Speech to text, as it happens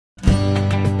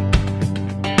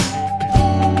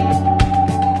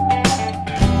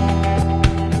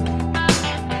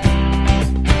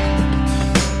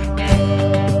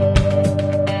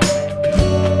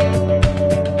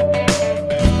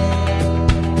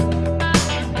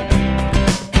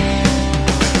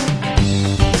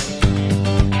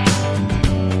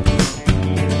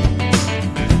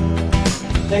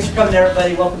coming,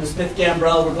 everybody. Welcome to Smith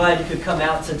Gambrell. We're glad you could come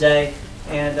out today,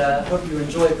 and hope you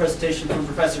enjoy a presentation from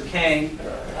Professor Kang.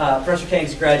 Professor Kang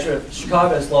is a graduate of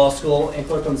Chicago's law school and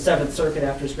clerked on the 7th Circuit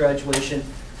after his graduation.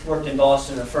 Worked in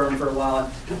Boston, a firm for a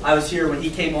while. And I was here when he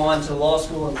came on to law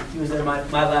school, and he was there my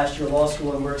last year of law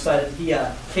school, and we're excited he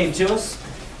came to us.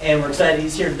 And we're excited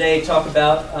he's here today to talk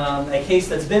about a case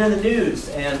that's been in the news,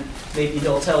 and maybe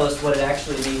he'll tell us what it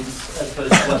actually means as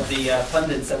opposed to what the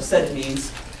pundits have said it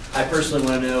means. I personally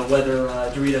want to know whether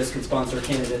Doritos can sponsor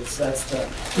candidates. That's the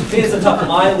thing that's on top of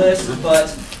my list, but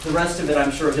the rest of it I'm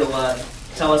sure he'll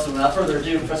tell us. And without further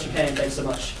ado, Professor Kang, thanks so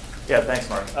much. Yeah, thanks,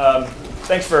 Mark.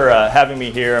 Thanks for having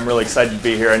me here. I'm really excited to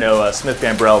be here. I know Smith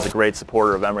Gambrell is a great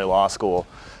supporter of Emory Law School.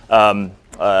 And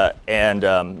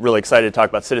really excited to talk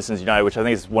about Citizens United, which I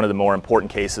think is one of the more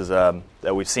important cases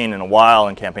that we've seen in a while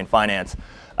in campaign finance.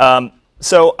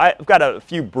 So I've got a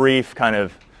few brief kind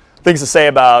of things to say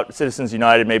about Citizens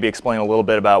United, maybe explain a little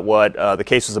bit about what the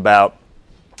case was about.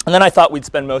 And then I thought we'd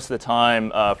spend most of the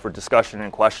time for discussion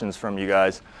and questions from you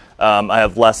guys. I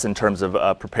have less in terms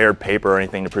of prepared paper or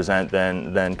anything to present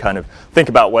than kind of think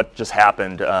about what just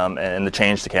happened and the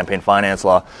change to campaign finance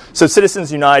law. So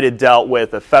Citizens United dealt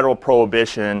with a federal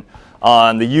prohibition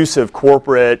on the use of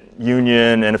corporate,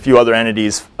 union, and a few other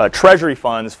entities' treasury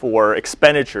funds for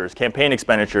expenditures, campaign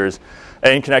expenditures,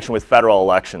 in connection with federal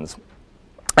elections.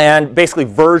 And basically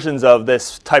versions of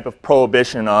this type of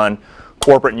prohibition on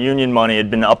corporate and union money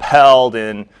had been upheld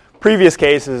in previous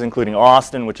cases, including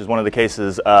Austin, which is one of the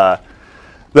cases that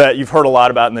you've heard a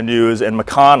lot about in the news, and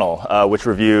McConnell, which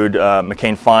reviewed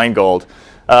McCain-Feingold.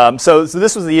 So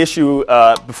this was the issue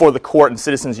before the court in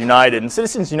Citizens United. And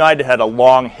Citizens United had a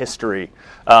long history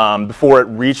before it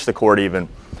reached the court even.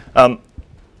 I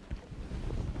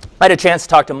had a chance to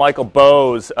talk to Michael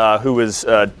Bowes, who was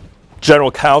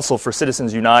general counsel for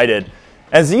Citizens United.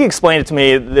 As he explained it to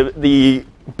me, the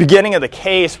beginning of the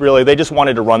case, really, they just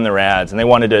wanted to run their ads, and they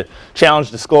wanted to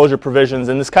challenge disclosure provisions,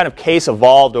 and this kind of case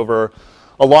evolved over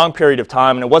a long period of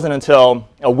time, and it wasn't until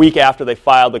a week after they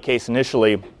filed the case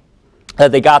initially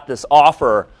that they got this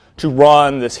offer to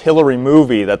run this Hillary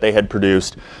movie that they had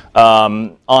produced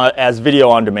as video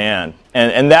on demand.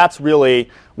 And that's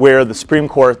really where the Supreme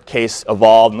Court case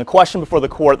evolved, and the question before the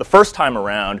court the first time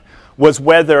around was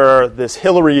whether this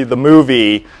Hillary, the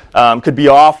movie, could be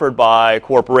offered by a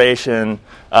corporation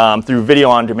through video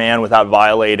on demand without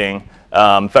violating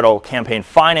federal campaign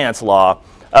finance law.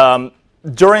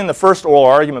 During the first oral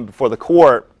argument before the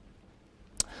court,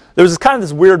 there was kind of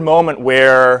this weird moment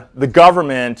where the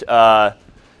government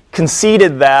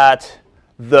conceded that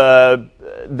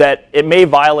it may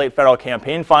violate federal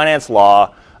campaign finance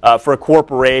law for a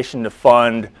corporation to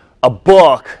fund a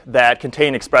book that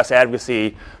contained express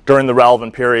advocacy during the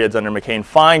relevant periods under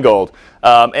McCain-Feingold.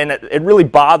 And it really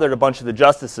bothered a bunch of the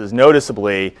justices,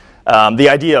 noticeably, the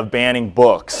idea of banning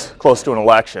books close to an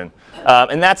election.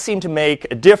 And that seemed to make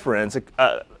a difference.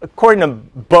 According to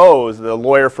Bowes, the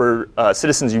lawyer for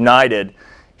Citizens United,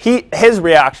 his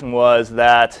reaction was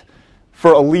that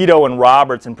for Alito and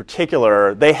Roberts in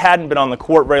particular, they hadn't been on the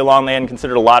court very long. They hadn't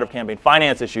considered a lot of campaign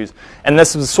finance issues, and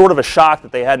this was sort of a shock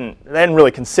that they hadn't really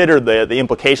considered the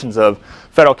implications of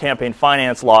federal campaign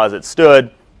finance law as it stood,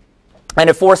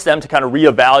 and it forced them to kind of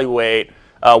reevaluate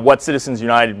what Citizens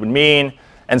United would mean.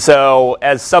 And so,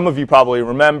 as some of you probably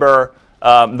remember,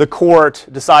 the court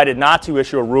decided not to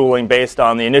issue a ruling based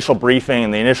on the initial briefing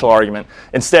and the initial argument.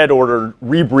 Instead, ordered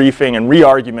rebriefing and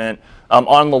re-argument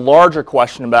on the larger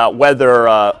question about whether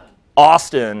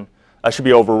Austin should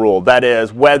be overruled. That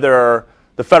is, whether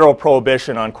the federal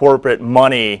prohibition on corporate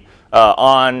money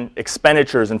on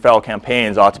expenditures in federal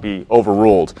campaigns ought to be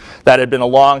overruled. That had been a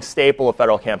long staple of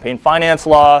federal campaign finance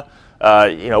law.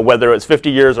 Whether it's 50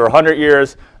 years or 100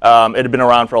 years, it had been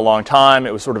around for a long time.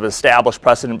 It was sort of established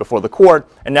precedent before the court,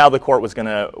 and now the court was going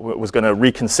to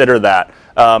reconsider that.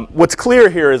 What's clear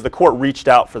here is the court reached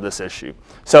out for this issue.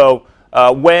 So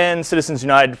when Citizens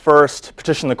United first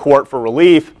petitioned the court for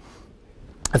relief,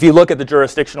 if you look at the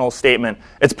jurisdictional statement,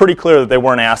 it's pretty clear that they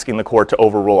weren't asking the court to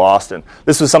overrule Austin.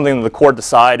 This was something that the court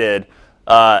decided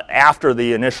after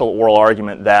the initial oral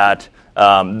argument that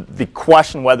the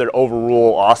question whether to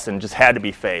overrule Austin just had to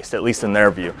be faced, at least in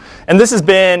their view. And this has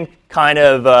been kind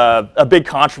of a big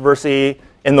controversy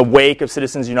in the wake of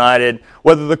Citizens United,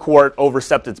 whether the court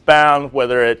overstepped its bound,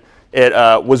 whether it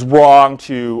was wrong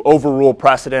to overrule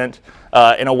precedent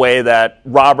in a way that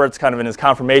Roberts, kind of in his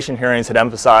confirmation hearings, had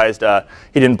emphasized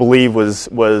he didn't believe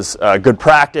was good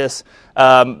practice.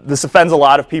 This offends a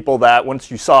lot of people that once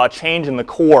you saw a change in the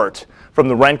court from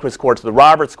the Rehnquist court to the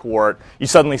Roberts court, you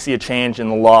suddenly see a change in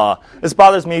the law. This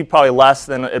bothers me probably less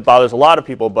than it bothers a lot of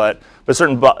people, but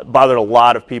certainly bothered a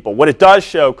lot of people. What it does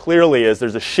show clearly is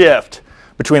there's a shift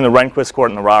between the Rehnquist court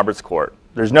and the Roberts court.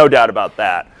 There's no doubt about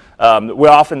that. We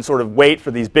often sort of wait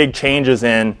for these big changes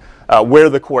in where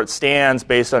the court stands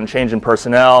based on change in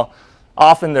personnel.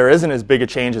 Often there isn't as big a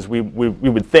change as we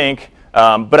would think,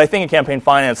 but I think in campaign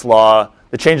finance law,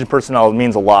 the change in personnel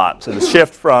means a lot. So the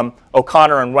shift from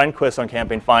O'Connor and Rehnquist on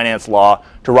campaign finance law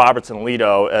to Roberts and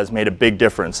Alito has made a big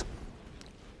difference.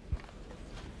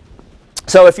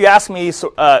 So if you ask me,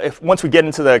 if once we get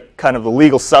into the kind of the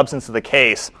legal substance of the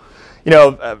case, you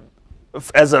know,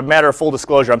 as a matter of full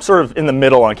disclosure, I'm sort of in the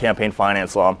middle on campaign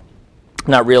finance law.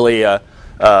 Not really, I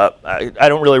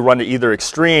don't really run to either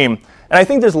extreme. And I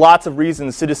think there's lots of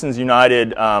reasons Citizens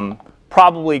United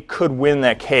probably could win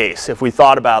that case if we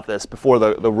thought about this before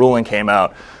the ruling came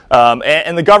out.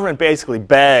 And the government basically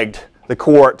begged the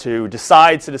court to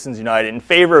decide Citizens United in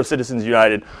favor of Citizens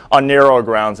United on narrower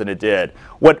grounds than it did.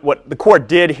 What the court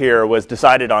did here was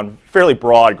decided on fairly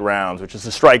broad grounds, which is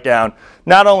to strike down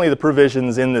not only the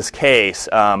provisions in this case,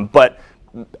 but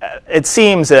it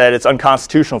seems that it's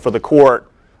unconstitutional for the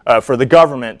court, for the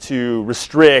government to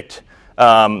restrict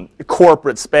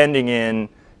corporate spending in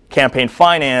campaign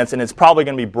finance, and it's probably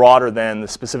going to be broader than the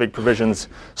specific provisions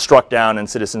struck down in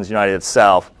Citizens United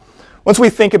itself. Once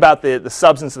we think about the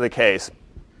substance of the case,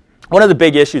 one of the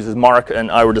big issues, as Mark and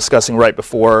I were discussing right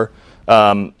before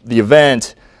the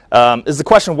event, is the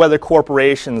question of whether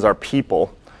corporations are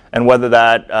people and whether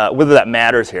that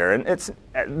matters here.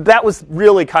 And that was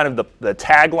really kind of the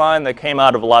tagline that came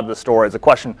out of a lot of the stories, the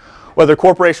question whether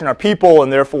corporations are people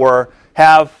and therefore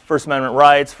have First Amendment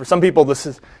rights. For some people, this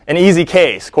is an easy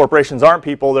case. Corporations aren't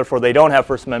people, therefore they don't have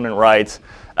First Amendment rights,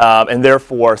 and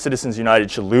therefore Citizens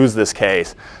United should lose this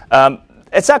case.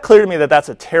 It's not clear to me that that's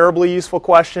a terribly useful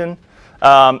question.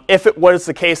 If it was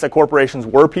the case that corporations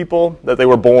were people, that they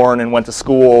were born and went to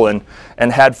school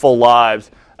and had full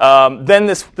lives, then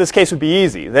this case would be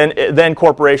easy. Then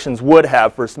corporations would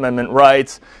have First Amendment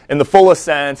rights in the fullest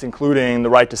sense, including the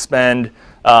right to spend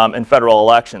in federal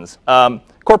elections.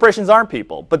 Corporations aren't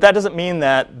people, but that doesn't mean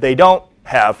that they don't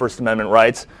have First Amendment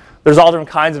rights. There's all different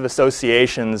kinds of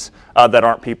associations that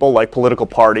aren't people, like political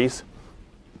parties.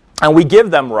 And we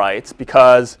give them rights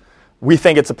because we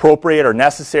think it's appropriate or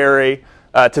necessary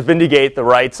to vindicate the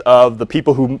rights of the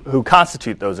people who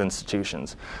constitute those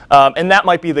institutions. And that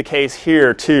might be the case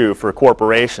here, too, for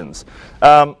corporations.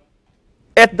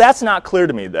 That's not clear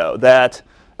to me, though, that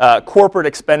corporate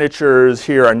expenditures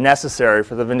here are necessary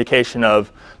for the vindication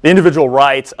of the individual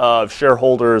rights of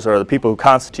shareholders or the people who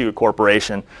constitute a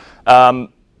corporation.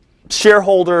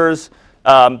 Shareholders,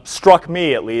 struck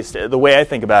me at least, the way I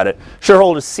think about it,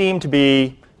 shareholders seem to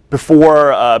be,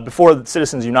 before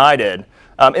Citizens United,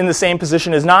 in the same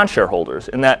position as non-shareholders,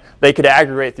 in that they could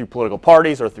aggregate through political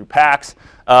parties or through PACs,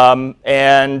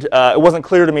 and it wasn't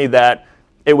clear to me that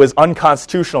it was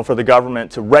unconstitutional for the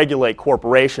government to regulate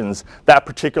corporations, that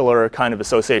particular kind of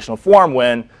associational form,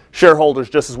 when shareholders,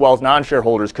 just as well as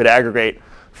non-shareholders, could aggregate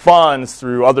funds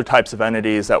through other types of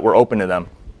entities that were open to them.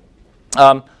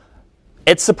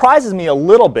 It surprises me a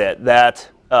little bit that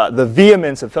the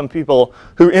vehemence of some people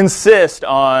who insist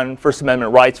on First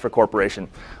Amendment rights for corporation.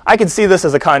 I can see this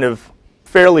as a kind of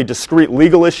fairly discrete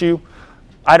legal issue.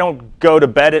 I don't go to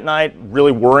bed at night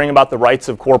really worrying about the rights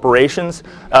of corporations,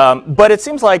 but it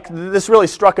seems like this really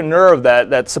struck a nerve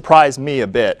that surprised me a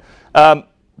bit.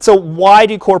 So why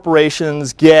do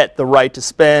corporations get the right to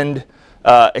spend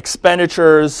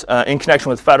expenditures in connection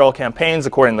with federal campaigns,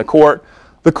 according to the court?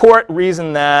 The court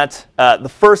reasoned that the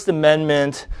First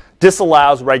Amendment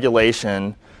disallows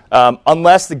regulation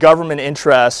unless the government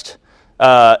interest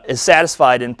is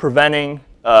satisfied in preventing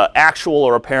actual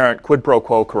or apparent quid pro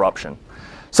quo corruption.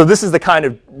 So this is the kind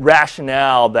of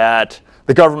rationale that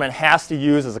the government has to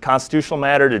use as a constitutional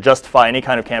matter to justify any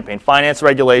kind of campaign finance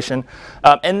regulation.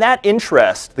 And that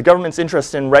interest, the government's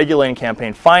interest in regulating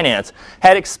campaign finance,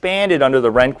 had expanded under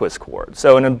the Rehnquist court.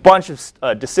 So in a bunch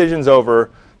of decisions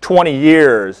over 20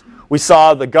 years, we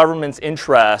saw the government's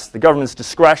interest, the government's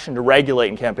discretion to regulate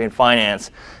in campaign finance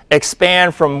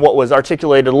expand from what was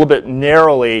articulated a little bit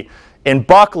narrowly in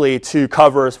Buckley to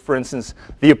cover, for instance,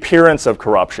 the appearance of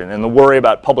corruption and the worry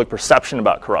about public perception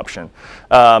about corruption.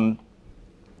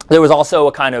 There was also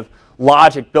a kind of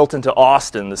logic built into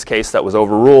Austin, this case that was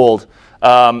overruled,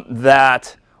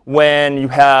 that when you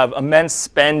have immense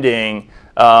spending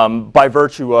by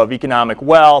virtue of economic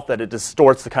wealth, that it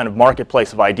distorts the kind of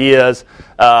marketplace of ideas,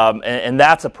 and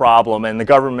that's a problem, and the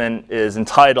government is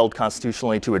entitled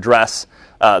constitutionally to address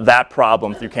that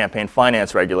problem through campaign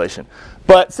finance regulation.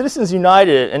 But Citizens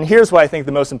United, and here's why I think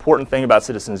the most important thing about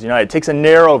Citizens United, takes a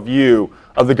narrow view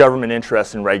of the government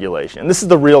interest in regulation. And this is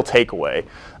the real takeaway,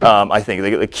 I think,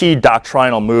 the key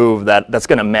doctrinal move that's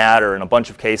going to matter in a bunch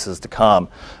of cases to come.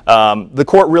 The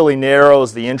court really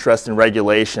narrows the interest in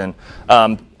regulation,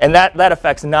 and that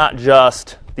affects not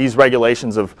just these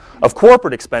regulations of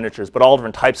corporate expenditures, but all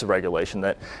different types of regulation.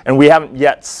 And we haven't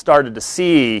yet started to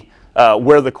see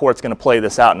where the court's going to play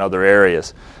this out in other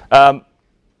areas.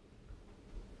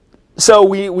 So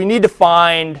we need to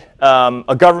find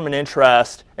a government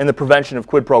interest in the prevention of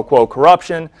quid pro quo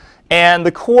corruption. And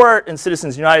the court in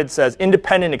Citizens United says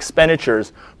independent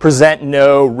expenditures present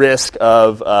no risk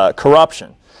of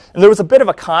corruption. And there was a bit of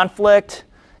a conflict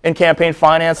in campaign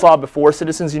finance law before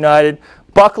Citizens United.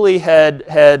 Buckley had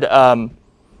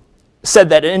said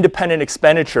that independent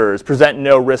expenditures present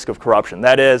no risk of corruption.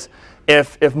 That is,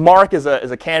 if Mark is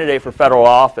a candidate for federal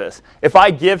office, if I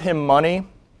give him money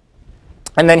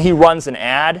and then he runs an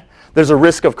ad, there's a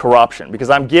risk of corruption because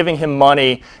I'm giving him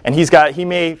money and he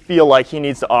may feel like he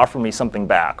needs to offer me something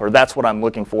back, or that's what I'm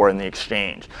looking for in the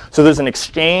exchange. So there's an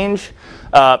exchange,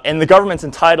 and the government's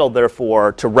entitled,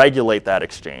 therefore, to regulate that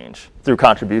exchange through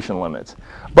contribution limits.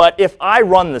 But if I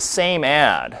run the same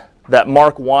ad that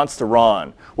Mark wants to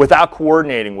run without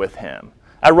coordinating with him,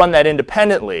 I run that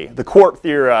independently, the court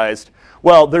theorized,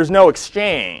 well, there's no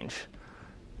exchange,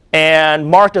 and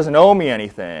Mark doesn't owe me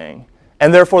anything,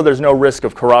 and therefore there's no risk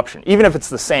of corruption, even if it's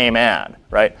the same ad,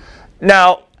 right?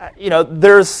 Now,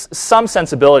 there's some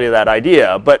sensibility to that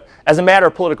idea, but as a matter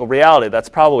of political reality, that's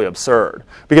probably absurd.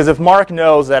 Because if Mark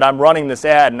knows that I'm running this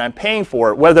ad and I'm paying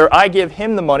for it, whether I give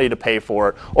him the money to pay for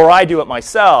it or I do it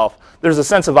myself, there's a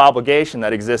sense of obligation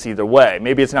that exists either way.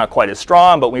 Maybe it's not quite as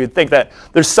strong, but we would think that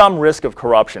there's some risk of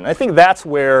corruption. I think that's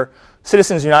where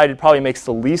Citizens United probably makes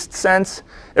the least sense.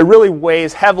 It really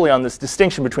weighs heavily on this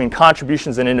distinction between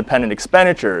contributions and independent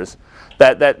expenditures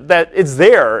that it's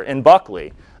there in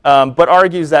Buckley, but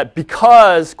argues that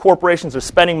because corporations are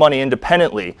spending money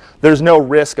independently, there's no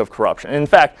risk of corruption. And in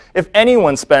fact, if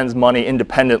anyone spends money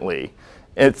independently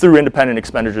through independent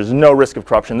expenditures, there's no risk of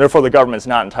corruption. Therefore, the government's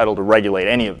not entitled to regulate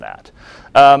any of that.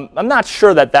 I'm not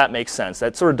sure that makes sense.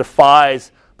 That sort of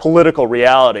defies political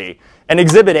reality. And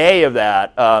Exhibit A of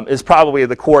that is probably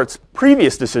the court's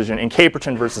previous decision in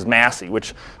Caperton versus Massey,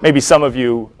 which maybe some of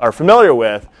you are familiar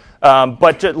with.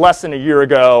 But less than a year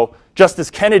ago, Justice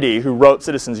Kennedy, who wrote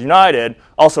Citizens United,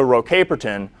 also wrote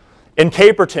Caperton. In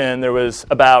Caperton, there was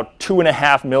about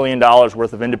 $2.5 million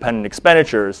worth of independent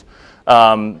expenditures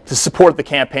to support the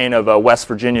campaign of a West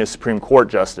Virginia Supreme Court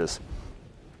justice.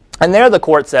 And there the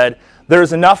court said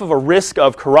there's enough of a risk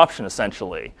of corruption,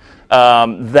 essentially,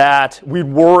 that we'd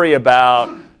worry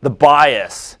about the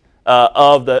bias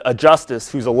of a justice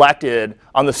who's elected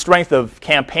on the strength of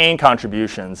campaign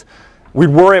contributions. We'd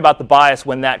worry about the bias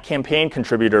when that campaign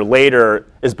contributor later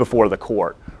is before the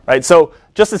court. Right? So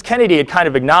Justice Kennedy had kind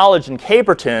of acknowledged in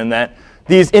Caperton that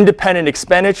these independent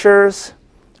expenditures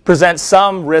present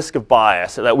some risk of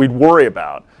bias that we'd worry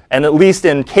about, and at least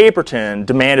in Caperton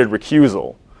demanded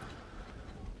recusal.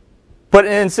 But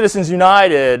in Citizens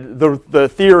United, the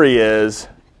theory is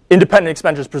independent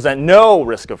expenditures present no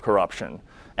risk of corruption,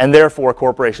 and therefore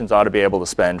corporations ought to be able to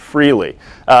spend freely.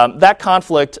 That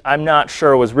conflict, I'm not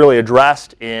sure, was really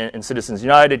addressed in Citizens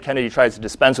United. Kennedy tries to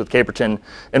dispense with Caperton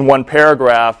in one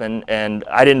paragraph, and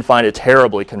I didn't find it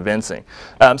terribly convincing.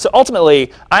 So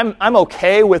ultimately, I'm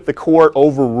okay with the court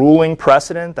overruling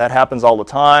precedent. That happens all the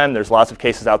time. There's lots of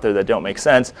cases out there that don't make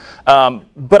sense.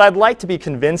 But I'd like to be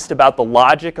convinced about the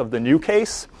logic of the new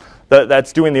case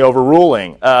that's doing the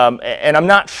overruling. And I'm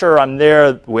not sure I'm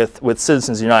there with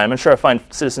Citizens United. I'm not sure I find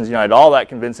Citizens United all that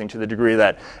convincing to the degree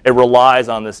that it relies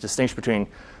on this distinction between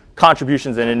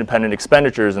contributions and independent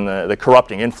expenditures and the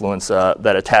corrupting influence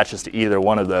that attaches to either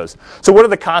one of those. So what are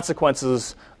the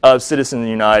consequences of Citizens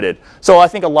United? So I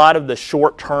think a lot of the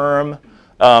short-term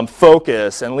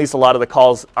focus, and at least a lot of the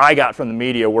calls I got from the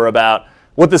media, were about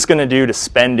what this is going to do to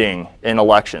spending in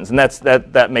elections. And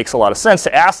that makes a lot of sense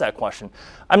to ask that question.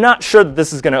 I'm not sure that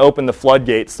this is going to open the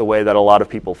floodgates the way that a lot of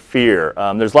people fear.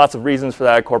 There's lots of reasons for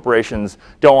that. Corporations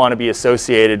don't want to be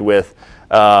associated with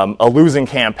a losing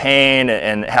campaign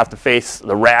and have to face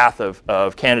the wrath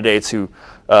of candidates who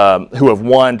who have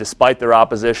won despite their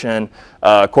opposition.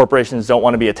 Corporations don't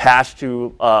want to be attached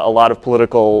to a lot of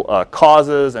political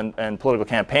causes and political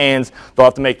campaigns. They'll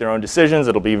have to make their own decisions.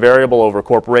 It'll be variable over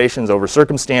corporations, over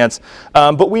circumstance.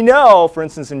 But we know, for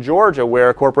instance, in Georgia,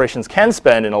 where corporations can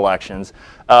spend in elections,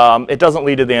 it doesn't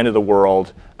lead to the end of the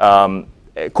world.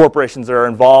 Corporations are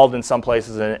involved in some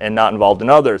places and not involved in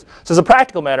others. So as a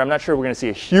practical matter, I'm not sure we're going to see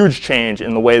a huge change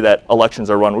in the way that elections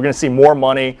are run. We're going to see more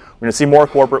money. We're going to see more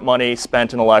corporate money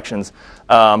spent in elections.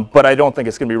 But I don't think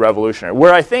it's going to be revolutionary.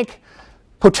 Where I think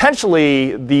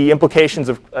potentially the implications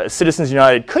of Citizens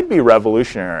United could be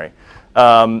revolutionary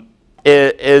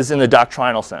is in the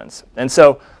doctrinal sense. And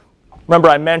so remember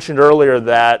I mentioned earlier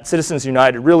that Citizens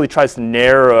United really tries to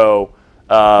narrow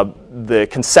the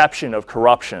conception of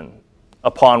corruption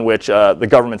upon which the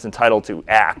government's entitled to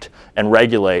act and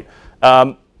regulate.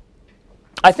 I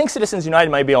think Citizens United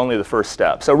might be only the first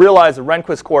step. So realize the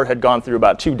Rehnquist court had gone through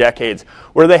about 2 decades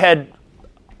where they had,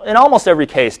 in almost every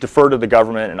case, deferred to the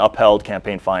government and upheld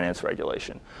campaign finance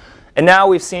regulation. And now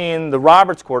we've seen the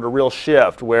Roberts court a real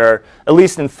shift where, at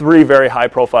least in 3 very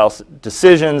high-profile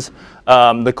decisions,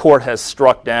 the court has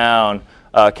struck down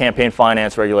campaign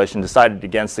finance regulation, decided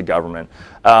against the government.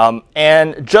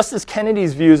 And Justice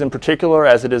Kennedy's views in particular,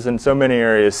 as it is in so many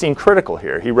areas, seem critical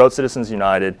here. He wrote Citizens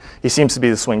United. He seems to be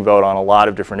the swing vote on a lot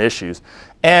of different issues.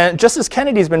 And Justice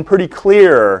Kennedy's been pretty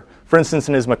clear, for instance,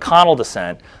 in his McConnell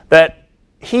dissent, that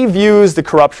he views the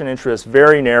corruption interests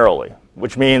very narrowly,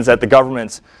 which means that the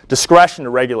government's discretion to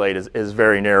regulate is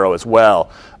very narrow as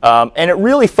well. And it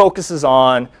really focuses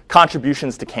on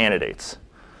contributions to candidates.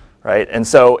 Right? And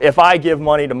so if I give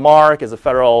money to Mark as a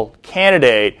federal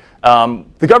candidate,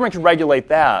 the government can regulate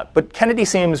that. But Kennedy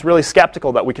seems really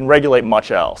skeptical that we can regulate much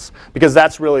else, because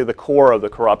that's really the core of the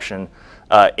corruption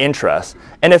interest.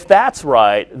 And if that's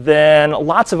right, then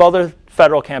lots of other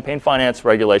federal campaign finance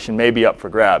regulation may be up for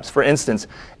grabs. For instance,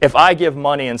 if I give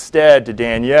money instead to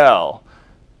Danielle,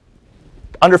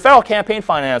 under federal campaign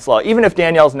finance law, even if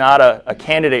Danielle's not a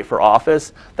candidate for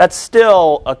office, that's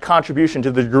still a contribution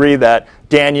to the degree that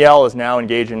Danielle is now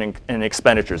engaging in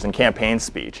expenditures and campaign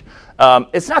speech.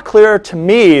 It's not clear to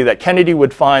me that Kennedy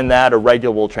would find that a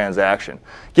regulable transaction,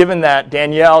 given that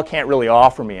Danielle can't really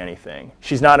offer me anything.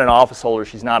 She's not an office holder.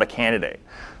 She's not a candidate.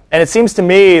 And it seems to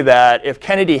me that if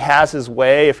Kennedy has his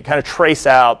way, if you kind of trace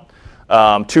out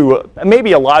to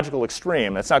maybe a logical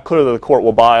extreme, it's not clear that the court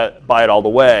will buy it all the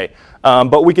way.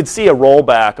 But we could see a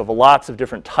rollback of lots of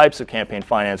different types of campaign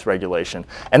finance regulation.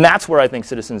 And that's where I think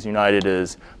Citizens United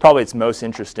is probably its most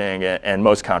interesting and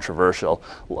most controversial,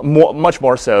 much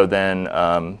more so than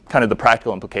kind of the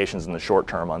practical implications in the short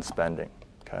term on spending.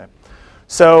 Okay.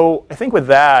 So I think with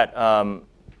that,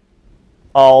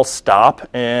 I'll stop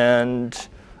and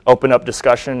open up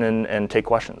discussion and take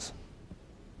questions.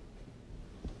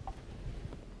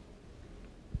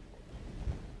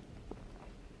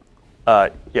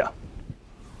 Yeah.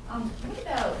 What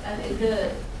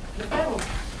about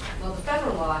the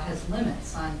federal law has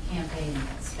limits on campaign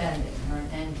spending,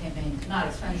 and campaign, not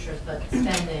expenditures, but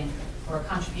spending or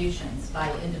contributions by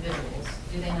individuals,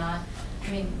 do they not?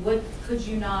 I mean, could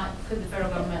the federal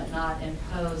government not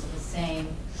impose the same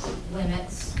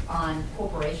limits on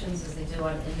corporations as they do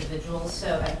on individuals?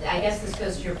 So I guess this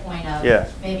goes to your point of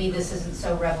maybe this isn't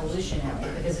so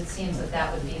revolutionary, because it seems that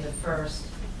that would be the first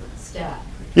step.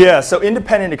 Yeah, so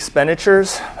independent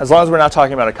expenditures, as long as we're not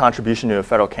talking about a contribution to a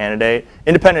federal candidate,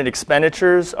 independent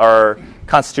expenditures are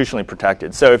constitutionally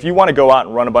protected. So if you want to go out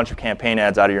and run a bunch of campaign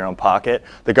ads out of your own pocket,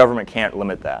 the government can't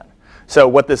limit that. So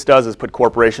what this does is put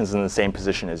corporations in the same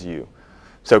position as you.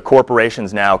 So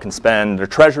corporations now can spend their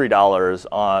treasury dollars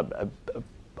on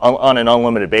an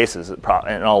unlimited basis,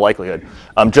 in all likelihood,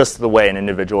 just the way an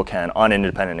individual can on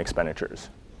independent expenditures.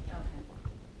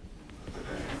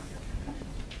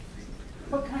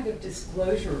 What kind of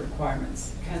disclosure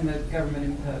requirements can the government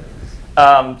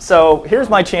impose? So here's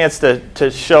my chance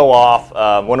to show off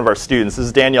one of our students. This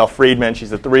is Danielle Friedman.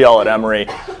 She's a 3L at Emory.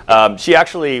 She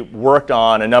actually worked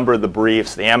on a number of the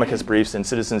briefs, the amicus briefs in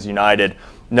Citizens United,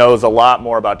 knows a lot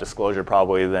more about disclosure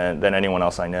probably than anyone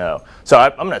else I know. So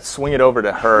I'm going to swing it over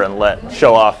to her and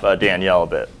show off Danielle a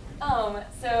bit.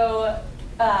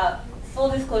 Full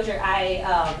disclosure,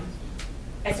 I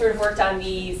sort of worked on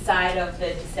the side of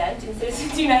the dissent in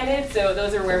Citizens United, so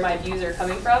those are where my views are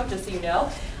coming from, just so you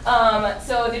know.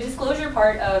 So the disclosure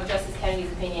part of Justice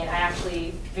Kennedy's opinion I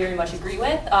actually very much agree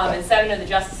with, and 7 of the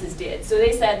justices did. So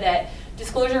they said that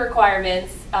disclosure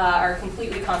requirements are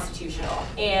completely constitutional,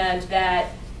 and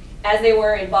that as they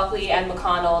were in Buckley and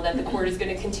McConnell, that the court is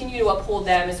going to continue to uphold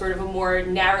them as sort of a more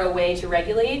narrow way to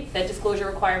regulate, that disclosure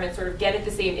requirements sort of get at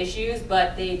the same issues,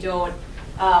 but they don't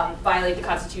violate the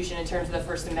Constitution in terms of the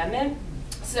First Amendment.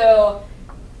 So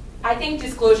I think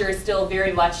disclosure is still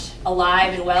very much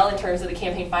alive and well in terms of the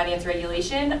campaign finance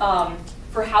regulation.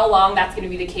 For how long that's going to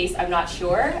be the case, I'm not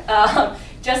sure.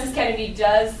 Justice Kennedy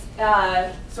does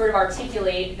sort of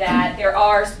articulate that there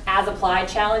are as-applied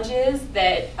challenges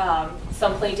that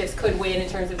some plaintiffs could win in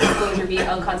terms of disclosure being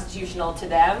unconstitutional to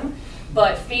them,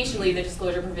 but facially the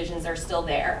disclosure provisions are still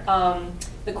there.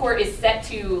 The court is set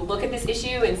to look at this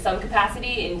issue in some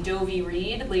capacity in Doe v.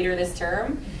 Reed later this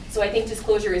term. So I think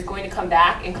disclosure is going to come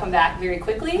back and come back very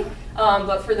quickly.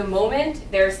 But for the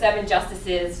moment, there are 7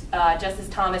 justices, Justice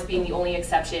Thomas being the only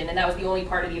exception, and that was the only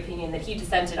part of the opinion that he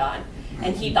dissented on.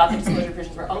 And he thought the disclosure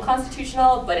provisions were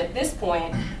unconstitutional, but at this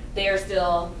point, they are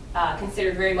still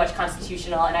considered very much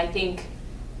constitutional, and I think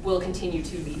will continue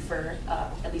to be for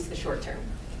at least the short term.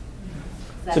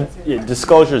 So,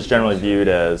 disclosure is generally viewed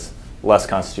as less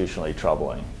constitutionally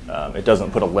troubling. It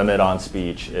doesn't put a limit on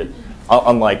speech,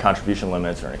 unlike contribution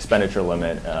limits or an expenditure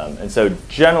limit. And so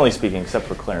generally speaking, except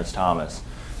for Clarence Thomas,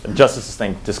 justices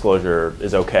think disclosure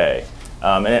is okay.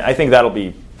 And I think that'll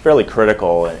be fairly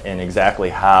critical in exactly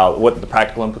what the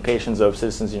practical implications of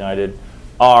Citizens United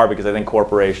are, because I think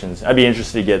corporations, I'd be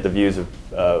interested to get the views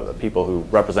of people who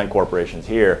represent corporations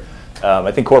here.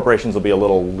 I think corporations will be a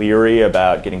little leery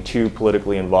about getting too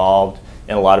politically involved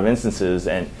in a lot of instances,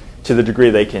 and to the degree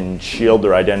they can shield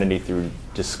their identity through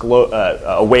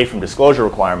away from disclosure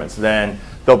requirements, then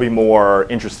they'll be more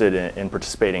interested in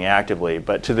participating actively.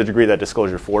 But to the degree that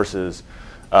disclosure forces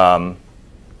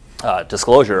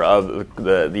disclosure of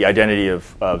the identity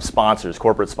of sponsors,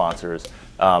 corporate sponsors,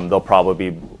 they'll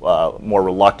probably be more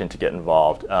reluctant to get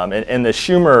involved. And the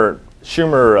Senator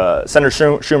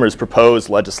Schumer's proposed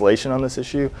legislation on this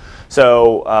issue.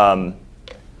 So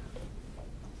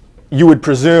you would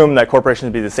presume that corporations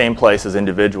would be the same place as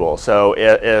individuals. So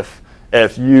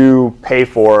if you pay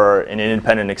for an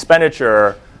independent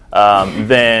expenditure,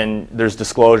 then there's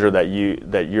disclosure that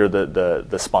you're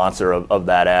the sponsor of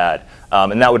that ad,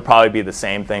 and that would probably be the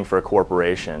same thing for a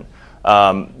corporation.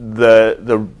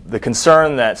 The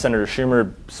concern that Senator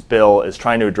Schumer's bill is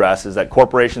trying to address is that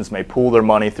corporations may pool their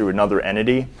money through another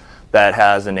entity that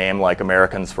has a name like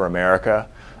Americans for America,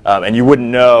 and you wouldn't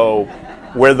know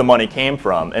where the money came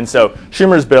from. And so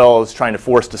Schumer's bill is trying to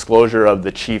force disclosure of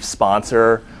the chief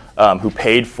sponsor who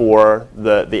paid for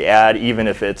the ad, even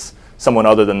if it's someone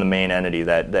other than the main entity.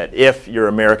 That if you're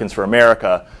Americans for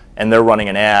America and they're running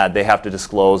an ad, they have to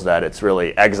disclose that it's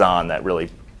really Exxon that really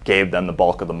gave them the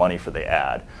bulk of the money for the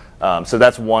ad. So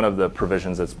that's one of the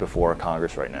provisions that's before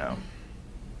Congress right now.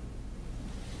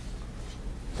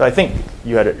 So I think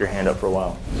you had your hand up for a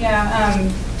while. Yeah.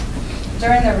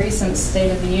 During the recent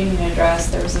State of the Union address,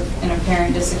 there was an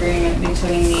apparent disagreement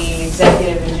between the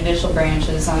executive and judicial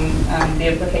branches on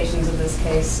the implications of this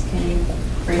case. Can you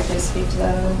briefly speak to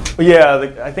that?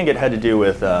 Yeah, I think it had to do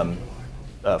with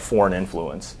foreign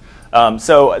influence.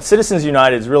 So Citizens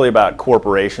United is really about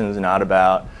corporations, not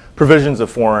about provisions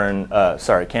of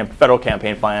federal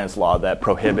campaign finance law that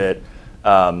prohibit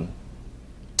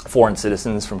foreign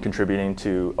citizens from contributing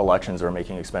to elections or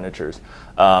making expenditures.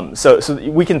 So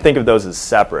we can think of those as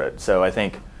separate. So I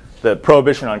think the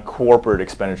prohibition on corporate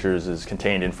expenditures is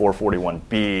contained in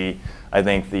 441B. I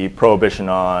think the prohibition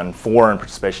on foreign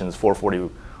participation is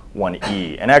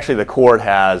 441E. And actually the court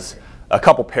has a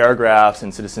couple paragraphs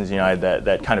in Citizens United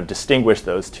that kind of distinguish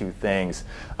those two things.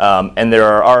 And the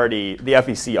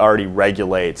FEC already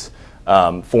regulates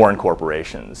foreign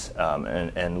corporations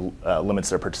and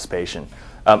limits their participation.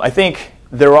 I think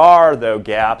there are, though,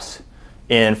 gaps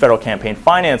in federal campaign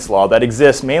finance law that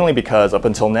exist mainly because up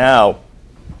until now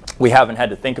we haven't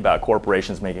had to think about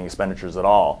corporations making expenditures at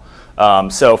all.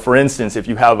 So, for instance, if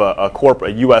you have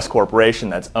a U.S. corporation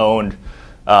that's owned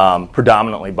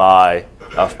predominantly by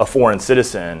a foreign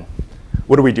citizen,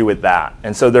 what do we do with that?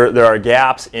 And so there are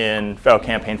gaps in federal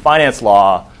campaign finance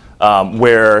law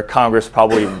where Congress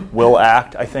probably will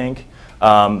act, I think.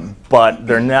 But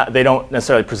they don't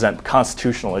necessarily present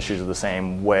constitutional issues the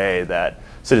same way that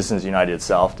Citizens United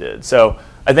itself did. So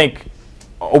I think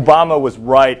Obama was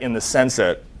right in the sense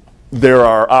that there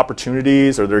are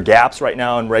opportunities or there are gaps right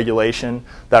now in regulation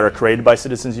that are created by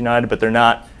Citizens United, but they're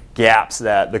not gaps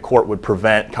that the court would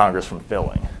prevent Congress from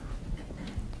filling.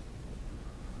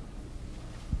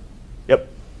 Yep.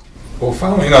 Well,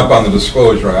 following up on the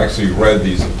disclosure, I actually read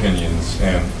these opinions,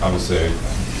 and obviously I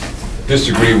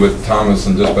disagree with Thomas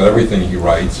in just about everything he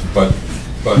writes, but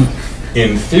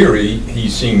in theory, he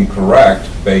seemed correct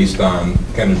based on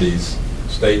Kennedy's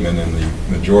statement in the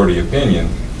majority opinion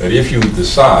that if you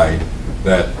decide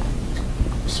that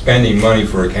spending money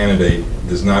for a candidate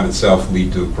does not itself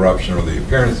lead to corruption or the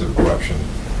appearance of corruption,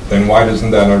 then why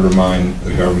doesn't that undermine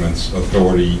the government's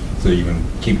authority to even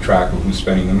keep track of who's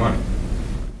spending the money?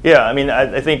 Yeah, I mean,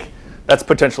 I think that's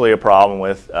potentially a problem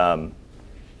with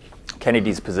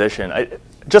Kennedy's position.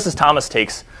 Justice Thomas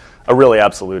takes a really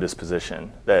absolutist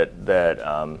position that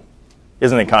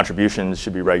isn't that contributions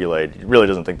should be regulated. He really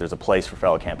doesn't think there's a place for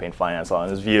federal campaign finance law.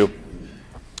 In his view,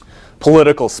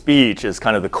 political speech is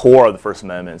kind of the core of the First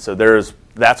Amendment. So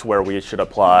that's where we should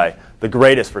apply the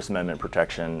greatest First Amendment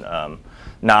protection,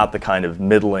 not the kind of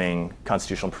middling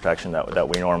constitutional protection that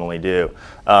we normally do.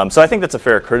 So I think that's a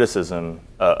fair criticism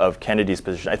of Kennedy's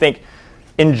position. I think,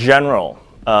 in general,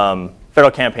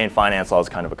 federal campaign finance law is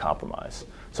kind of a compromise.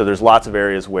 So there's lots of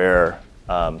areas where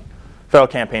federal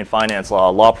campaign finance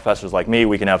law professors like me,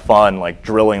 we can have fun like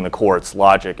drilling the court's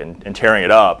logic and tearing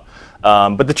it up.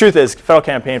 But the truth is, federal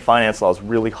campaign finance law is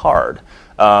really hard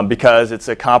because it's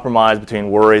a compromise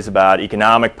between worries about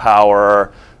economic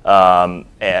power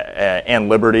and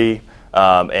liberty,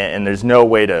 and there's no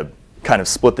way to kind of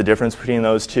split the difference between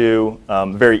those two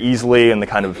very easily in the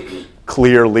kind of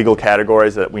clear legal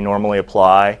categories that we normally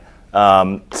apply.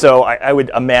 So I would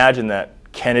imagine that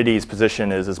Kennedy's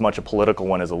position is as much a political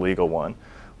one as a legal one,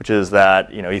 which is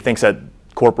that he thinks that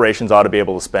corporations ought to be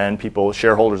able to spend,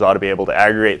 shareholders ought to be able to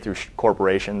aggregate through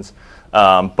corporations,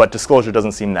 but disclosure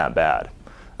doesn't seem that bad.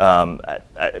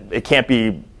 It can't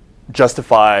be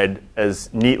justified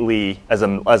as neatly as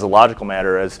a logical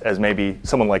matter as maybe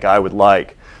someone like I would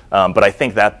like, but I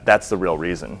think that's the real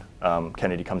reason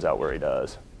Kennedy comes out where he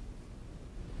does.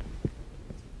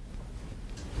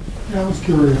 Yeah, I was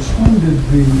curious, one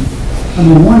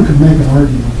could make an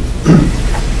argument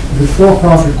that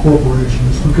for-profit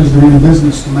corporations, because they're in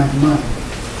business to make money,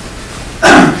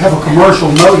 have a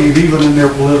commercial motive even in their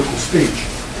political speech.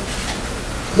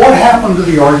 What happened to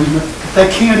the argument that they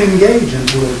can't engage in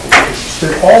political speech,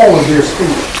 that all of their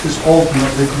speech is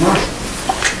ultimately commercial?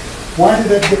 Why did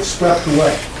that get swept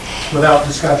away without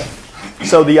discussion?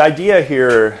 So the idea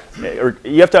here, or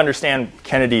you have to understand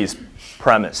Kennedy's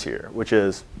premise here, which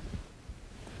is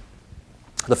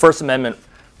the First Amendment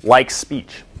likes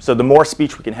speech. So the more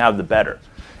speech we can have, the better.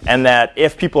 And that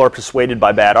if people are persuaded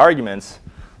by bad arguments,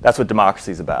 that's what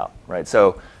democracy is about, right?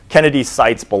 So Kennedy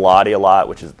cites Bellotti a lot,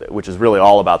 which is really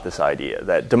all about this idea,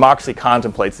 that democracy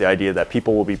contemplates the idea that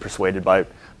people will be persuaded by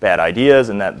bad ideas,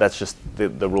 and that's just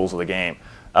the rules of the game.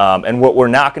 And what we're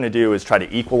not going to do is try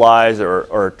to equalize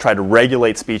or try to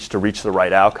regulate speech to reach the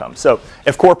right outcome. So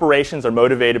if corporations are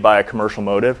motivated by a commercial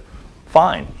motive,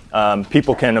 fine.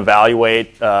 People can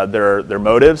evaluate their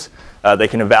motives. They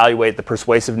can evaluate the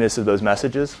persuasiveness of those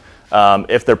messages.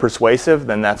 If they're persuasive,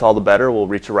 then that's all the better. We'll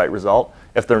reach the right result.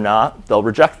 If they're not, they'll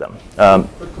reject them. But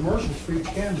commercial speech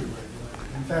can be regulated.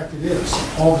 In fact, it is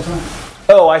all the time.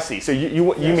 Oh, I see. So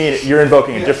you mean you're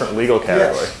invoking a different legal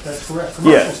category? Yes, that's correct.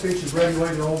 Commercial speech is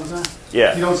regulated all the time.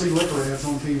 Yeah. You don't see liquor ads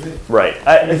on TV. Right.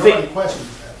 Nobody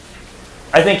questions that.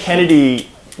 I think Kennedy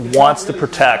wants to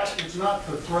protect. It's not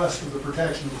the thrust of the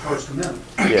protection of the First Amendment.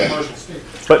 Yeah. Commercial speech.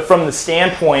 But from the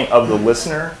standpoint of the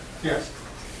listener, yes.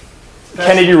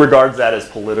 Kennedy regards that as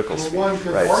political speech. One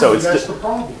could right? argue So it's that's the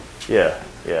problem. Yeah.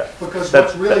 Because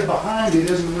what's really behind it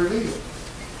isn't revealed.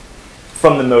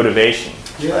 From the motivation.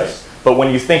 Yes. Right? But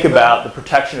when you think about the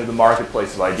protection of the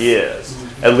marketplace of ideas,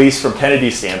 at least from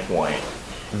Kennedy's standpoint,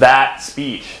 that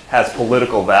speech has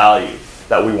political value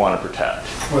that we want to protect.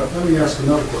 Well, let me ask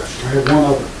another question. I have one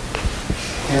other.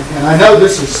 And I know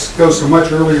this goes to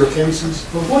much earlier cases,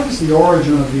 but what is the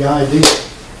origin of the idea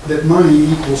that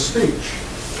money equals speech?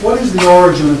 What is the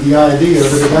origin of the idea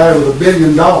that a guy with $1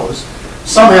 billion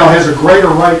somehow has a greater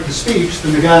right to speech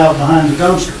than the guy out behind the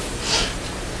dumpster?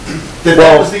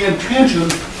 That was the intention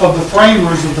of the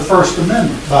framers of the First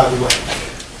Amendment, by the way.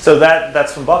 So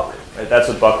that's from Buckley. Right? That's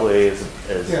what Buckley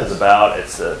is about.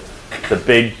 It's the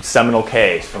big seminal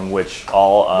case from which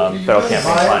all federal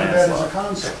campaign finance law. As a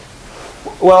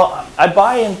concept? Well, I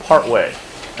buy in part way,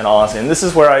 in all honesty, and this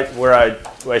is where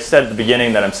I said at the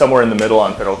beginning that I'm somewhere in the middle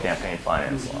on federal campaign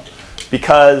finance law,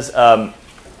 because I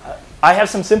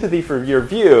have some sympathy for your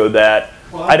view that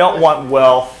I don't want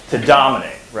wealth to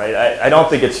dominate. Right? I don't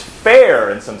think it's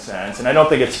fair in some sense, and I don't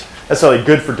think it's necessarily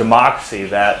good for democracy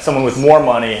that someone with more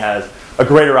money has a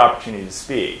greater opportunity to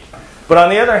speak. But on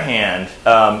the other hand,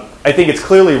 I think it's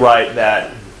clearly right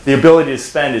that the ability to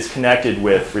spend is connected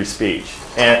with free speech.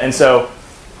 And so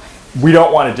we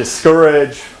don't want to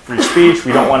discourage free speech.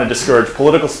 We don't want to discourage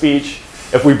political speech.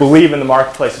 If we believe in the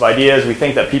marketplace of ideas, we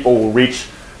think that people will reach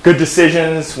good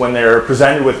decisions when they're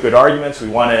presented with good arguments. We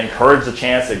want to encourage the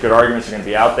chance that good arguments are going to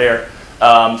be out there.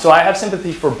 So I have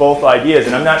sympathy for both ideas,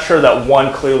 and I'm not sure that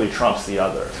one clearly trumps the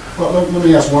other. Well, let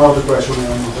me ask one other question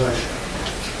on the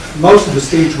most of the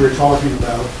speech we're talking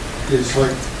about is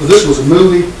like, well, this was a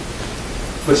movie,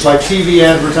 but it's like TV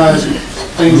advertising,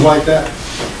 things like that.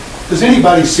 Does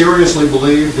anybody seriously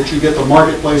believe that you get the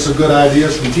marketplace of good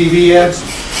ideas from TV ads?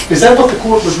 Is that what the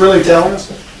court was really telling us?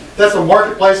 That's a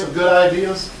marketplace of good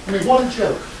ideas? I mean, what a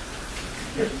joke.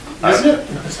 Isn't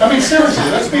it? I mean, seriously,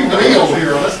 let's be real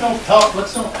here. Let's don't talk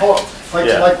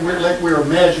like we're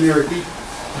imaginary people.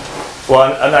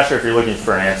 Well, I'm not sure if you're looking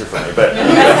for an answer from me, but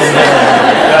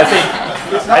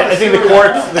I think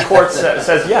the court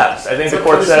says yes. I think the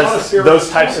court says those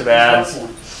types of ads.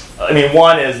 I mean,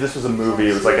 one is this was a movie.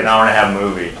 It was like an hour-and-a-half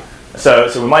movie. So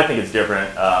we might think it's different.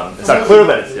 It's not clear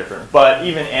that it's different. But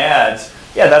even ads,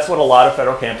 yeah, that's what a lot of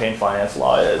federal campaign finance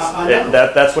law is.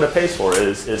 That's what it pays for,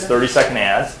 is 30-second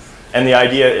ads. And the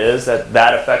idea is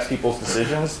that affects people's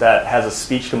decisions, that has a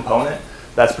speech component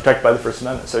that's protected by the First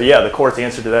Amendment. So yeah, the court's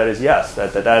answer to that is yes,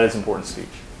 that is important speech.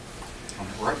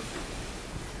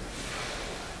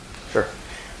 Sure.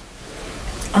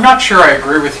 I'm not sure I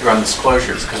agree with you on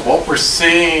disclosures, because what we're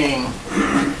seeing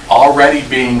already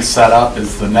being set up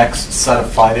is the next set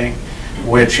of fighting,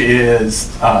 which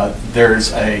is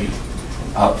there's a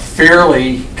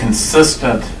fairly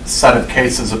consistent set of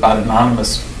cases about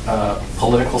anonymous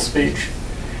political speech.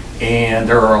 And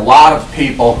there are a lot of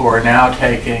people who are now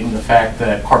taking the fact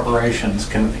that corporations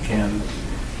can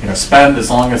spend as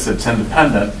long as it's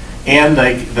independent, and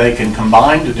they can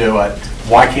combine to do it.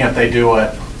 Why can't they do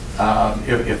it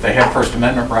if they have First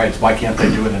Amendment rights? Why can't they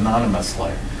do it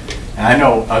anonymously? And I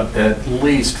know at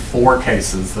least 4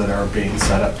 cases that are being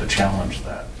set up to challenge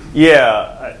that.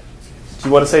 Yeah. Do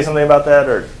you want to say something about that,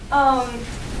 or?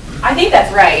 I think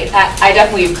that's right. I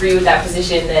definitely agree with that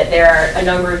position that there are a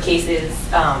number of cases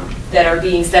that are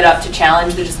being set up to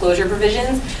challenge the disclosure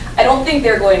provisions. I don't think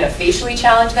they're going to facially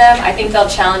challenge them. I think they'll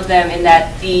challenge them in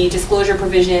that the disclosure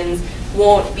provisions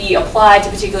won't be applied to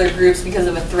particular groups because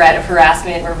of a threat of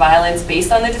harassment or violence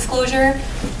based on the disclosure.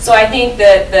 So I think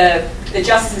that the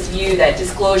justice's view that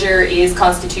disclosure is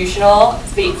constitutional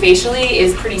facially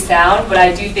is pretty sound, but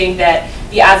I do think that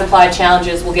the as-applied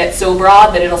challenges will get so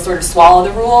broad that it'll sort of swallow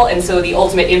the rule, and so the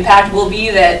ultimate impact will be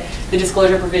that the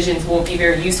disclosure provisions won't be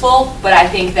very useful. But I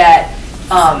think that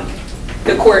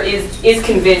the court is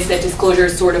convinced that disclosure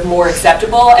is sort of more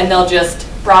acceptable, and they'll just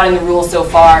broaden the rule so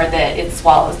far that it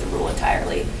swallows the rule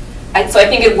entirely. So I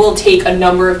think it will take a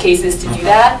number of cases to do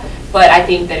that, but I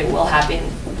think that it will happen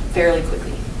fairly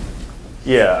quickly.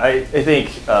 Yeah, I think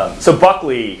so.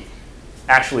 Buckley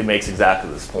actually makes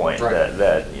exactly this point, right,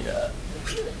 that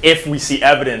if we see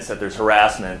evidence that there's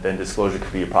harassment, then disclosure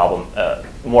could be a problem,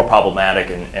 more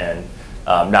problematic and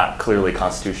not clearly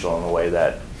constitutional in the way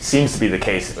that seems to be the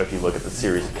case if you look at the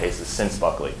series of cases since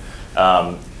Buckley.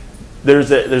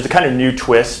 There's a kind of new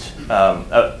twist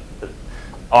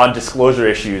on disclosure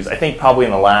issues, I think probably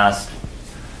in the last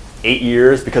 8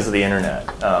 years because of the internet.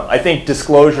 I think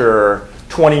disclosure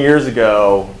 20 years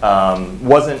ago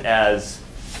wasn't as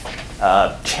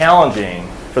challenging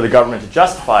for the government to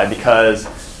justify because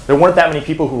there weren't that many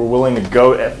people who were willing to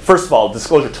go. First of all,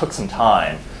 disclosure took some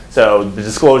time. So the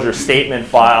disclosure statement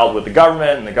filed with the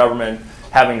government, and the government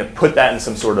having to put that in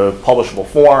some sort of publishable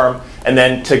form, and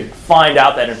then to find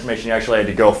out that information, you actually had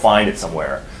to go find it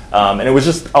somewhere. And it was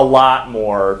just a lot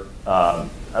more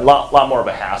of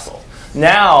a hassle.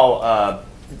 Now,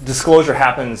 disclosure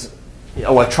happens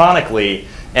electronically,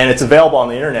 and it's available on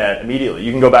the internet immediately.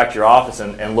 You can go back to your office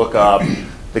and look up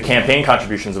the campaign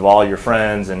contributions of all your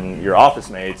friends and your office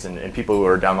mates and people who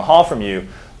are down the hall from you.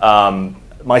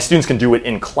 My students can do it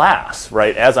in class,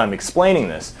 right, as I'm explaining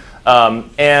this.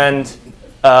 And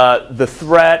the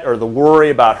threat or the worry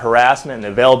about harassment and the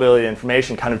availability of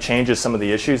information kind of changes some of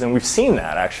the issues. And we've seen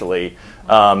that, actually,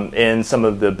 in some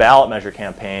of the ballot measure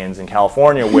campaigns in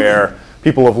California where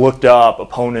people have looked up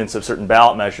opponents of certain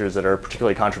ballot measures that are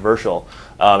particularly controversial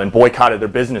and boycotted their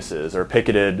businesses or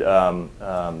picketed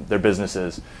their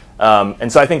businesses.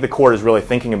 And so I think the court is really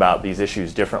thinking about these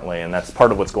issues differently, and that's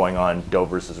part of what's going on Doe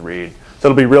versus Reed. So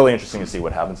it'll be really interesting to see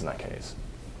what happens in that case.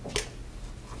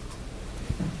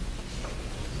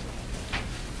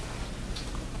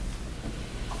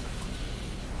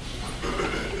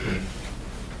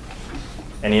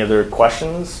 Any other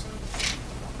questions?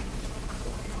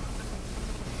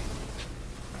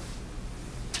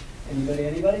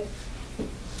 Anybody?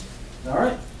 All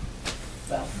right.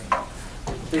 Well,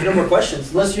 there's no more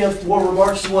questions. Unless you have more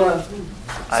remarks you want to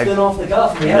spin off the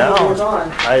cuff. We have no more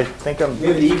time. I think we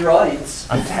have an eager audience.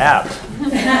 I'm tapped.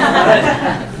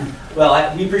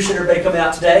 Well, we appreciate everybody coming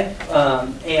out today,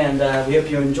 and we hope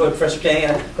you enjoyed Professor Kang.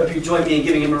 I hope you join me in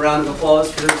giving him a round of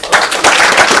applause for his talk.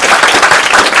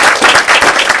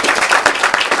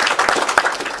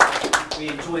 We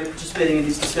enjoy participating in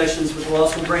these discussions with the law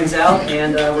school brings out,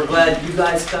 and we're glad you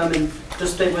guys come and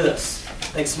participate with us.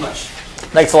 Thanks so much.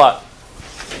 Thanks a lot.